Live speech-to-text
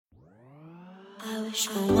I wish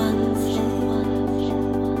for one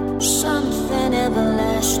thing, something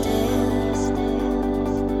everlasting.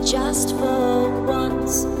 Just for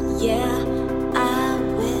once, yeah, I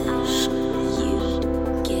wish you'd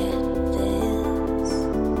get this.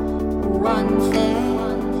 One thing